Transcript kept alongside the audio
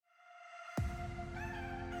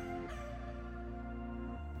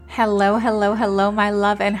Hello, hello, hello, my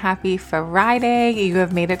love, and happy Friday. You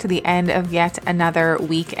have made it to the end of yet another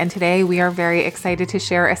week, and today we are very excited to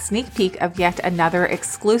share a sneak peek of yet another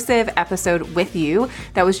exclusive episode with you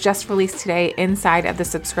that was just released today inside of the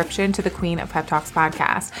subscription to the Queen of Pep Talks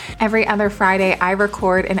podcast. Every other Friday, I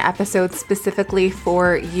record an episode specifically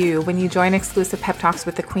for you. When you join exclusive Pep Talks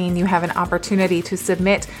with the Queen, you have an opportunity to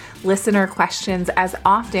submit listener questions as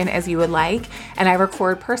often as you would like, and I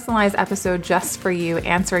record personalized episode just for you,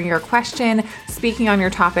 answering your question, speaking on your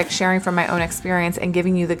topic, sharing from my own experience, and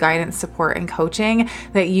giving you the guidance, support, and coaching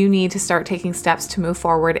that you need to start taking steps to move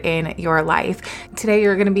forward in your life. Today,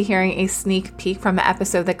 you're going to be hearing a sneak peek from the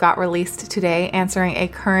episode that got released today, answering a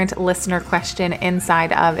current listener question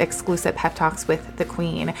inside of exclusive Pep Talks with the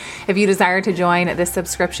Queen. If you desire to join this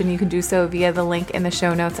subscription, you can do so via the link in the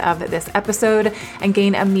show notes of this episode and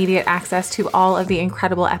gain immediate access to all of the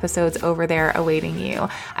incredible episodes over there awaiting you.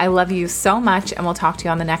 I love you so much, and we'll talk to you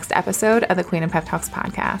on the next episode of the Queen of Pep Talks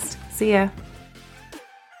podcast. See ya.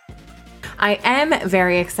 I am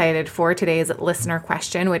very excited for today's listener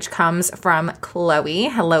question, which comes from Chloe.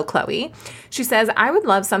 Hello, Chloe. She says, I would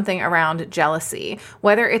love something around jealousy,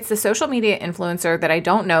 whether it's the social media influencer that I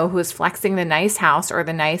don't know who is flexing the nice house or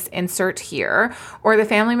the nice insert here, or the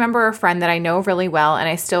family member or friend that I know really well and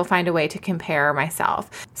I still find a way to compare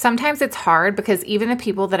myself. Sometimes it's hard because even the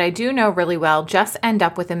people that I do know really well just end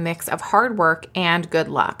up with a mix of hard work and good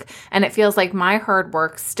luck. And it feels like my hard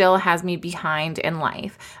work still has me behind in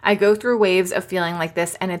life. I go through waves of feeling like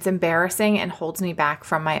this, and it's embarrassing and holds me back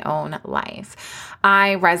from my own life.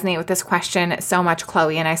 I resonate with this question so much,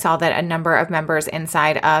 Chloe, and I saw that a number of members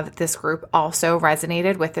inside of this group also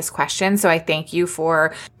resonated with this question. So I thank you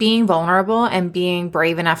for being vulnerable and being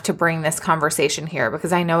brave enough to bring this conversation here,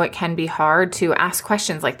 because I know it can be hard to ask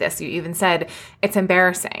questions like this. You even said it's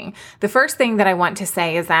embarrassing. The first thing that I want to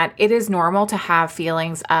say is that it is normal to have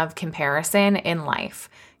feelings of comparison in life.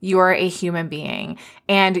 You're a human being,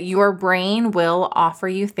 and your brain will offer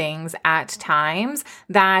you things at times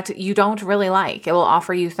that you don't really like. It will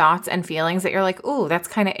offer you thoughts and feelings that you're like, ooh, that's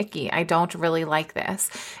kind of icky. I don't really like this.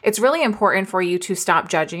 It's really important for you to stop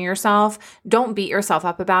judging yourself. Don't beat yourself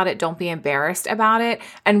up about it. Don't be embarrassed about it,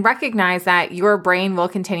 and recognize that your brain will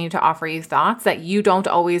continue to offer you thoughts that you don't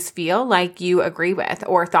always feel like you agree with,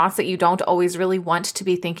 or thoughts that you don't always really want to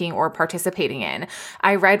be thinking or participating in.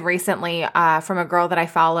 I read recently from a girl that I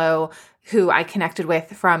follow who I connected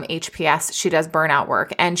with from HPS. She does burnout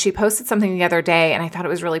work, and she posted something the other day, and I thought it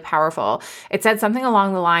was really powerful. It said something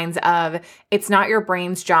along the lines of, it's not your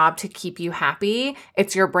brain's job to keep you happy.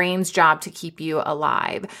 It's your brain's job to keep you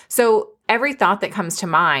alive. So every thought that comes to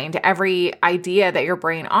mind, every idea that your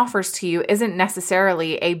brain offers to you isn't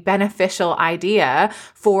necessarily a beneficial idea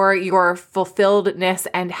for your fulfilledness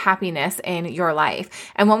and happiness in your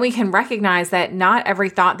life. And when we can recognize that not every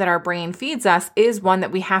thought that our brain feeds us is one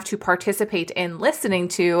that we have to participate in listening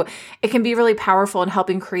to, it can be really powerful in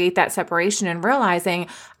helping create that separation and realizing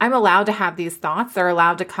I'm allowed to have these thoughts. They're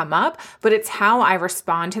allowed to come up, but it's how I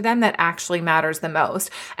respond to them that actually matters the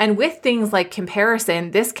most. And with things like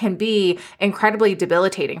comparison, this can be incredibly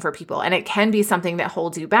debilitating for people, and it can be something that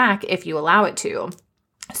holds you back if you allow it to.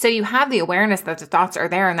 So you have the awareness that the thoughts are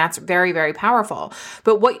there, and that's very, very powerful.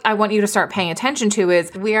 But what I want you to start paying attention to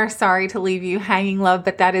is, we are sorry to leave you hanging, love,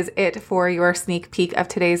 but that is it for your sneak peek of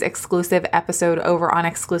today's exclusive episode over on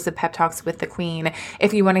Exclusive Pep Talks with the Queen.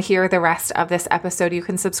 If you want to hear the rest of this episode, you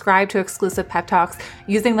can subscribe to Exclusive Pep Talks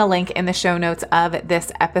using the link in the show notes of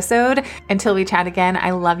this episode. Until we chat again,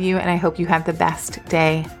 I love you, and I hope you have the best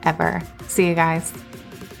day ever. See you guys.